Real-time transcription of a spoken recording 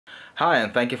Hi,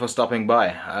 and thank you for stopping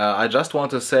by. I just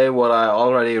want to say what I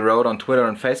already wrote on Twitter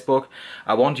and Facebook.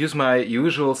 I won't use my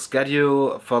usual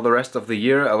schedule for the rest of the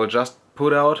year. I will just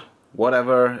put out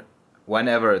whatever,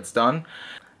 whenever it's done.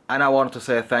 And I wanted to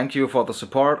say thank you for the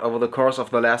support over the course of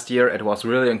the last year. It was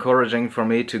really encouraging for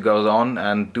me to go on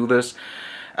and do this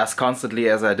as constantly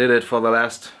as I did it for the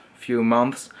last few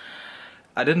months.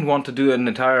 I didn't want to do an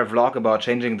entire vlog about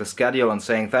changing the schedule and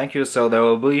saying thank you, so there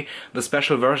will be the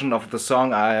special version of the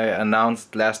song I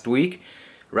announced last week,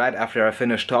 right after I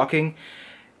finished talking.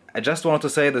 I just wanted to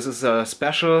say this is a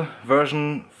special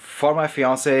version for my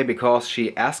fiancée because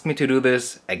she asked me to do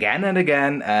this again and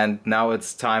again, and now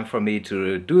it's time for me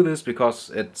to do this because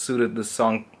it suited the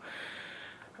song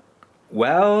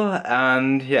well.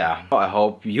 And yeah, I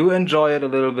hope you enjoy it a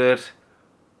little bit.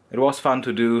 It was fun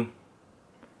to do.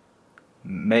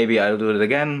 Maybe I'll do it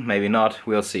again, maybe not,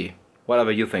 we'll see.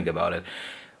 Whatever you think about it.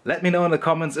 Let me know in the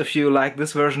comments if you like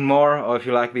this version more or if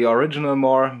you like the original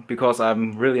more, because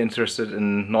I'm really interested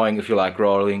in knowing if you like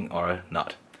growling or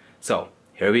not. So,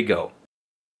 here we go.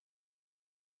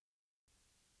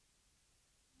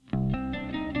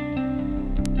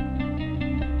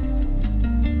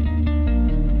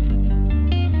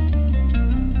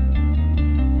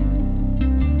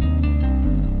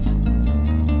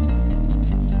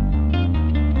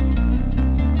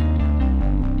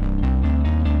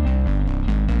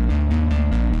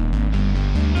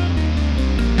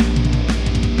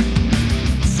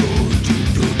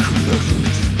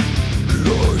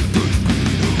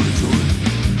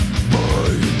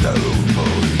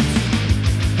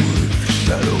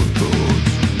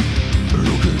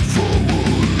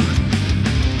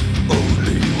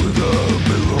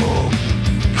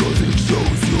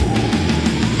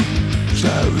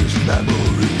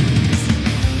 Memories,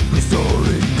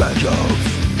 restoring backups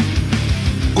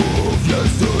of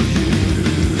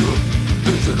yesteryear.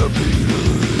 It's an appealing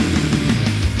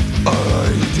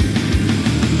idea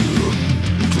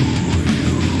to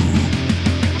you.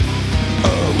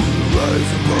 I will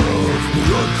rise above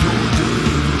beyond your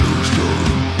devolution.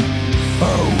 I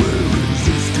will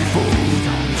resist default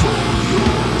for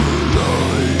your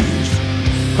lies.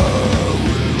 I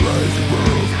will rise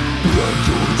above beyond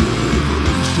your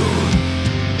devolution.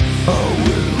 I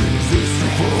will resist the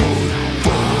fall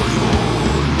for your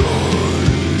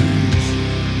lies.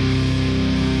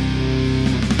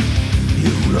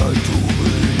 You like to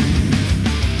believe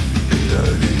in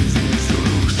an easy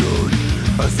solution,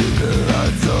 a single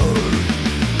answer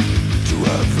to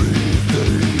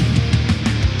everything.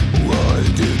 Why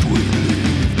did we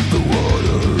leave the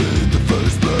water in the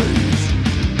first place?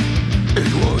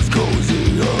 It was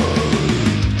cozier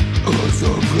as a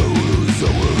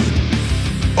protozoan.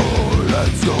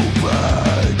 Let's go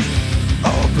back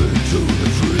up into the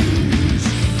trees,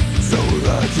 so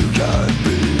that you can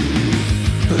be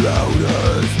the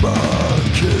loudest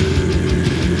monkey.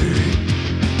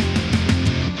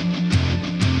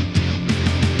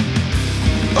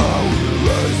 I will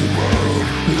rise above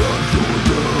beyond your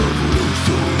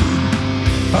devolution.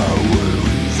 I will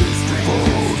resist the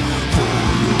fall for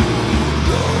your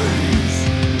lies.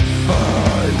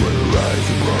 I will rise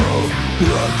above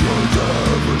beyond your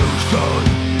devolution.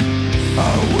 I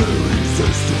will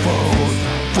resist the fall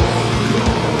for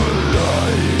your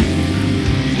lies.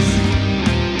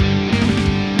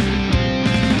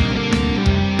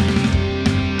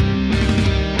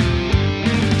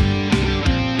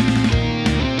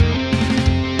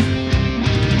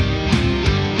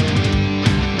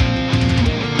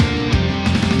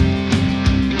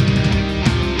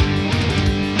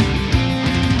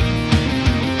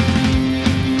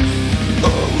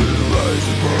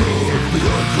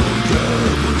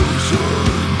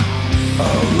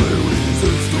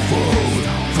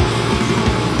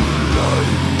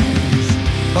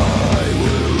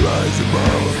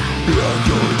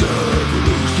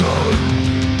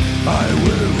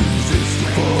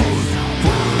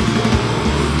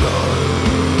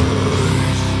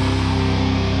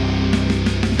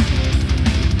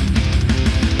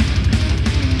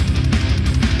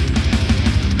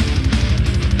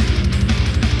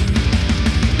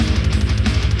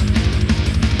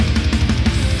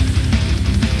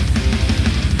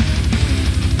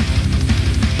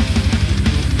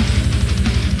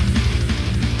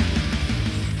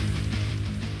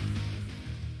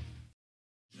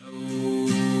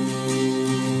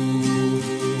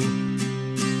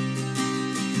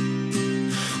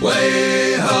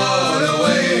 Way harder.